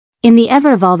In the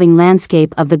ever-evolving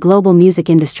landscape of the global music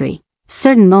industry,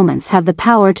 certain moments have the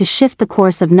power to shift the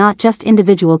course of not just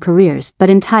individual careers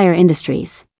but entire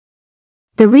industries.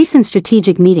 The recent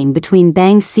strategic meeting between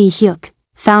Bang Si Hyuk,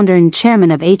 founder and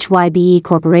chairman of HYBE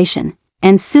Corporation,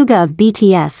 and Suga of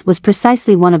BTS was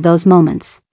precisely one of those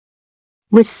moments.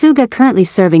 With Suga currently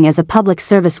serving as a public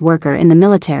service worker in the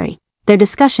military, their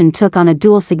discussion took on a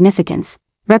dual significance,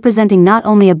 representing not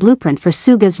only a blueprint for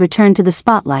Suga's return to the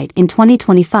spotlight in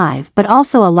 2025 but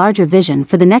also a larger vision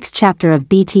for the next chapter of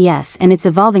BTS and its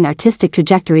evolving artistic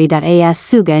trajectory. As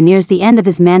Suga nears the end of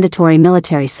his mandatory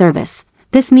military service,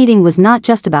 this meeting was not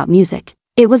just about music,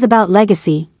 it was about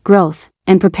legacy, growth,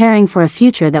 and preparing for a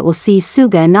future that will see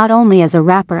Suga not only as a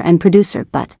rapper and producer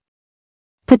but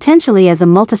potentially as a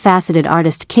multifaceted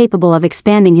artist capable of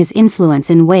expanding his influence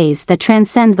in ways that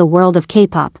transcend the world of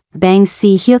K-pop. Bang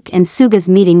Si Hyuk and Suga's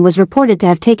meeting was reported to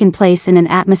have taken place in an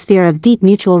atmosphere of deep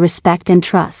mutual respect and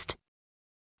trust.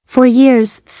 For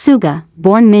years, Suga,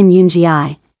 born Min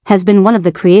Yoongi, has been one of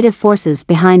the creative forces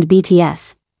behind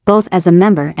BTS, both as a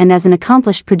member and as an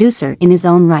accomplished producer in his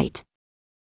own right.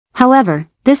 However,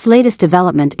 this latest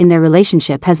development in their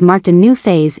relationship has marked a new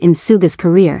phase in Suga's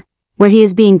career, where he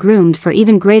is being groomed for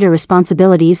even greater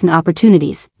responsibilities and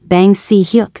opportunities. Bang Si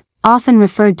Hyuk, often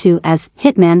referred to as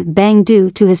Hitman Bang due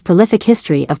to his prolific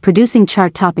history of producing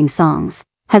chart-topping songs,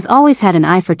 has always had an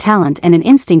eye for talent and an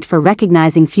instinct for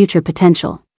recognizing future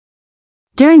potential.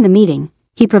 During the meeting,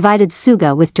 he provided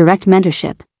Suga with direct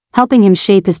mentorship, helping him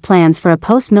shape his plans for a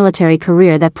post-military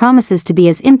career that promises to be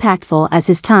as impactful as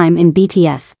his time in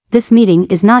BTS. This meeting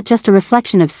is not just a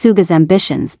reflection of Suga's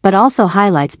ambitions but also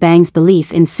highlights Bang's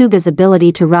belief in Suga's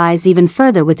ability to rise even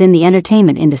further within the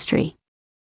entertainment industry.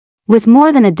 With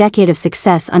more than a decade of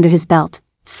success under his belt,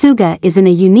 Suga is in a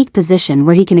unique position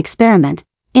where he can experiment,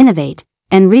 innovate,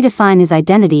 and redefine his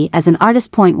identity as an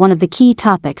artist. One of the key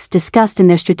topics discussed in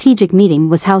their strategic meeting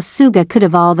was how Suga could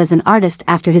evolve as an artist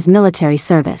after his military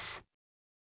service.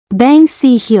 Bang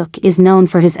Si Hyuk is known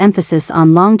for his emphasis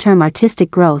on long-term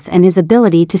artistic growth and his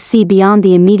ability to see beyond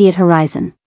the immediate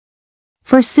horizon.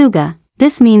 For Suga,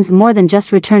 this means more than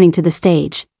just returning to the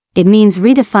stage. It means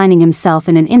redefining himself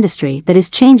in an industry that is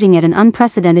changing at an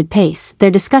unprecedented pace.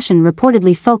 Their discussion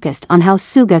reportedly focused on how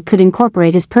Suga could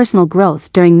incorporate his personal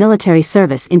growth during military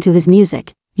service into his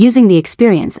music, using the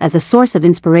experience as a source of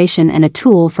inspiration and a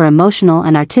tool for emotional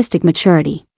and artistic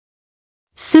maturity.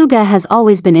 Suga has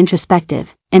always been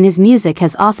introspective, and his music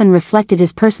has often reflected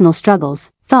his personal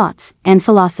struggles, thoughts, and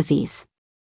philosophies.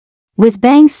 With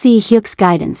Bang Si Hyuk's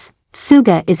guidance,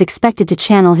 Suga is expected to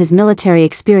channel his military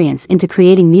experience into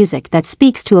creating music that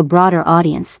speaks to a broader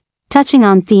audience, touching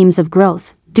on themes of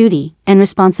growth, duty, and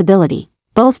responsibility,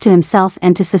 both to himself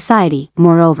and to society.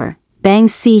 Moreover, Bang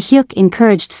Si Hyuk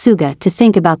encouraged Suga to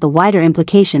think about the wider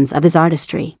implications of his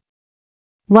artistry.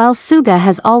 While Suga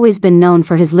has always been known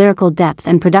for his lyrical depth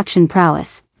and production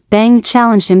prowess, Bang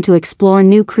challenged him to explore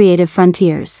new creative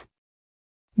frontiers.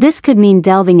 This could mean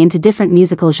delving into different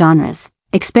musical genres,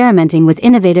 experimenting with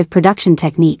innovative production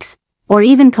techniques, or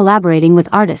even collaborating with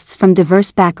artists from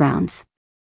diverse backgrounds.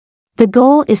 The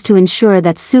goal is to ensure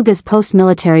that Suga's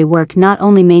post-military work not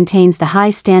only maintains the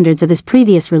high standards of his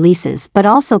previous releases but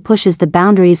also pushes the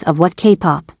boundaries of what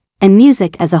K-pop, and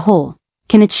music as a whole,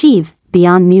 can achieve.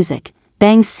 Beyond music,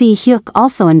 Bang Si Hyuk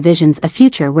also envisions a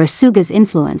future where Suga's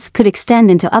influence could extend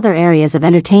into other areas of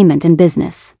entertainment and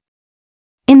business.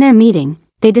 In their meeting,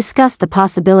 they discussed the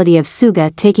possibility of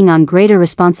Suga taking on greater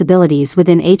responsibilities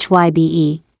within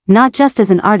HYBE, not just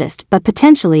as an artist but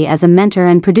potentially as a mentor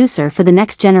and producer for the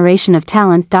next generation of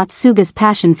talent. Suga's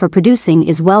passion for producing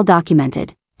is well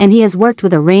documented, and he has worked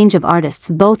with a range of artists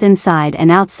both inside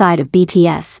and outside of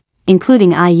BTS,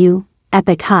 including IU,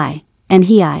 Epic High, and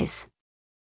HYBE.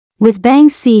 With Bang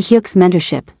Si Hyuk's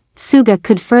mentorship, Suga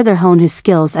could further hone his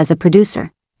skills as a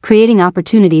producer, creating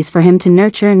opportunities for him to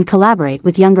nurture and collaborate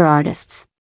with younger artists.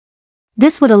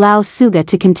 This would allow Suga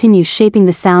to continue shaping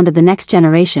the sound of the next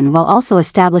generation while also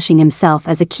establishing himself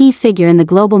as a key figure in the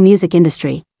global music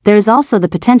industry. There is also the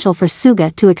potential for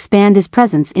Suga to expand his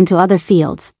presence into other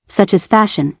fields, such as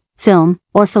fashion, film,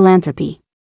 or philanthropy.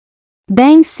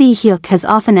 Bang Si Hyuk has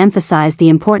often emphasized the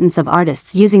importance of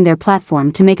artists using their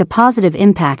platform to make a positive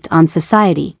impact on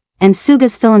society, and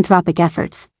Suga's philanthropic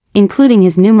efforts, including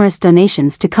his numerous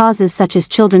donations to causes such as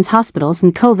children's hospitals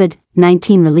and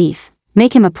COVID-19 relief,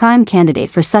 make him a prime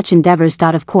candidate for such endeavors.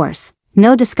 Of course,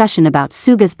 no discussion about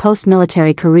Suga's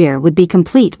post-military career would be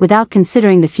complete without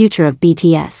considering the future of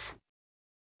BTS.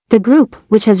 The group,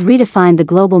 which has redefined the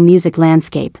global music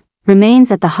landscape,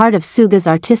 remains at the heart of Suga's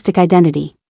artistic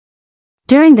identity.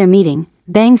 During their meeting,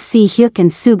 Bang Si Hyuk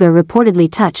and Suga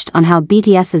reportedly touched on how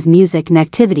BTS's music and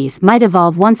activities might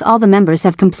evolve once all the members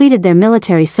have completed their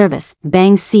military service.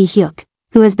 Bang Si Hyuk,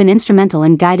 who has been instrumental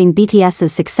in guiding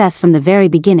BTS's success from the very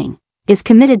beginning, is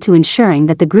committed to ensuring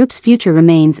that the group's future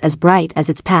remains as bright as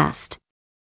its past.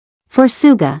 For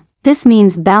Suga, this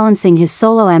means balancing his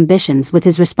solo ambitions with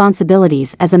his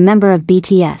responsibilities as a member of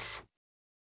BTS.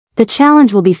 The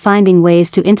challenge will be finding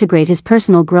ways to integrate his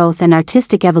personal growth and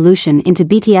artistic evolution into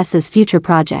BTS's future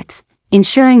projects,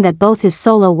 ensuring that both his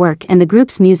solo work and the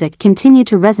group's music continue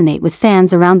to resonate with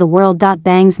fans around the world.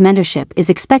 Bang's mentorship is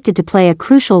expected to play a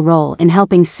crucial role in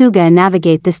helping Suga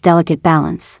navigate this delicate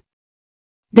balance.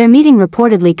 Their meeting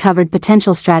reportedly covered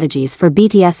potential strategies for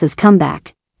BTS's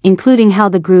comeback, including how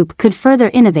the group could further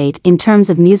innovate in terms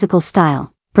of musical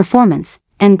style, performance,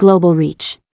 and global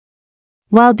reach.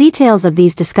 While details of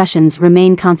these discussions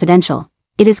remain confidential,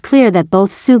 it is clear that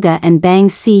both Suga and Bang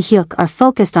Si Hyuk are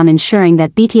focused on ensuring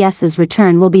that BTS's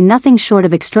return will be nothing short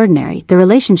of extraordinary. The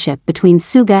relationship between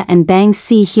Suga and Bang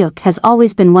Si Hyuk has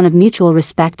always been one of mutual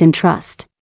respect and trust.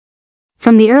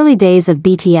 From the early days of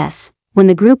BTS, when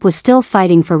the group was still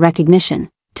fighting for recognition,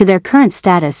 to their current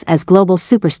status as global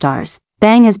superstars,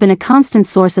 Bang has been a constant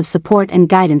source of support and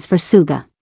guidance for Suga.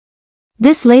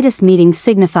 This latest meeting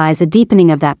signifies a deepening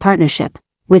of that partnership,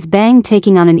 with Bang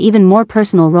taking on an even more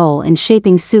personal role in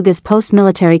shaping Suga's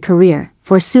post-military career.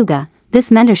 For Suga,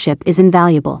 this mentorship is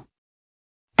invaluable.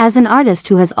 As an artist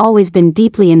who has always been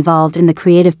deeply involved in the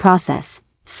creative process,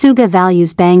 Suga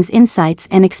values Bang's insights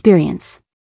and experience.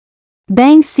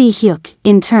 Bang Si Hyuk,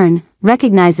 in turn,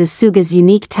 recognizes Suga's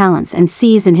unique talents and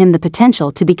sees in him the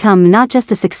potential to become not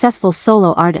just a successful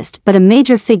solo artist but a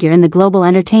major figure in the global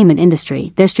entertainment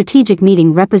industry. Their strategic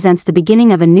meeting represents the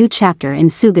beginning of a new chapter in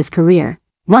Suga's career,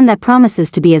 one that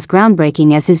promises to be as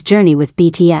groundbreaking as his journey with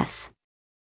BTS.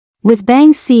 With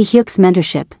Bang Si Hyuk's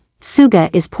mentorship, Suga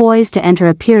is poised to enter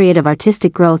a period of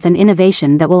artistic growth and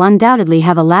innovation that will undoubtedly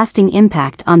have a lasting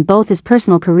impact on both his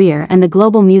personal career and the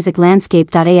global music landscape.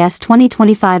 As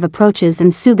 2025 approaches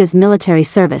and Suga's military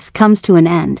service comes to an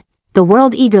end, the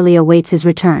world eagerly awaits his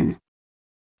return.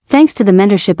 Thanks to the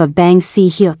mentorship of Bang Si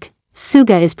Hyuk,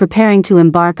 Suga is preparing to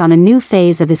embark on a new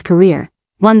phase of his career,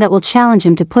 one that will challenge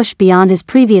him to push beyond his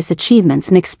previous achievements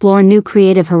and explore new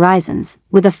creative horizons,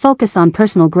 with a focus on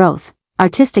personal growth,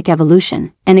 artistic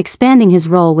evolution, and expanding his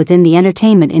role within the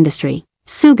entertainment industry.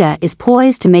 Suga is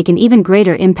poised to make an even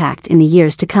greater impact in the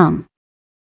years to come.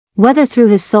 Whether through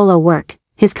his solo work,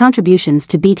 his contributions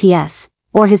to BTS,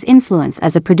 or his influence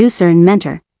as a producer and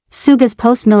mentor, Suga's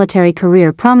post-military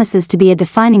career promises to be a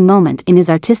defining moment in his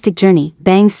artistic journey.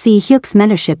 Bang Si Hyuk's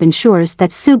mentorship ensures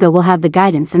that Suga will have the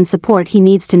guidance and support he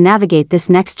needs to navigate this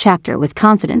next chapter with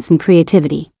confidence and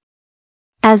creativity.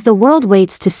 As the world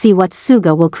waits to see what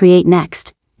Suga will create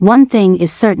next, one thing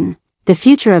is certain: the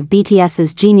future of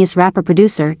BTS's genius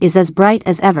rapper-producer is as bright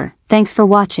as ever. Thanks for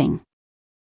watching.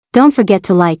 Don't forget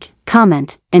to like,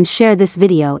 comment, and share this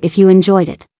video if you enjoyed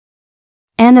it.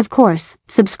 And of course,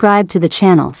 subscribe to the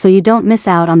channel so you don't miss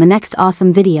out on the next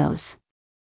awesome videos.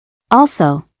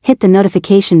 Also, hit the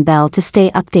notification bell to stay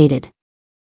updated.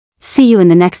 See you in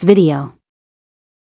the next video.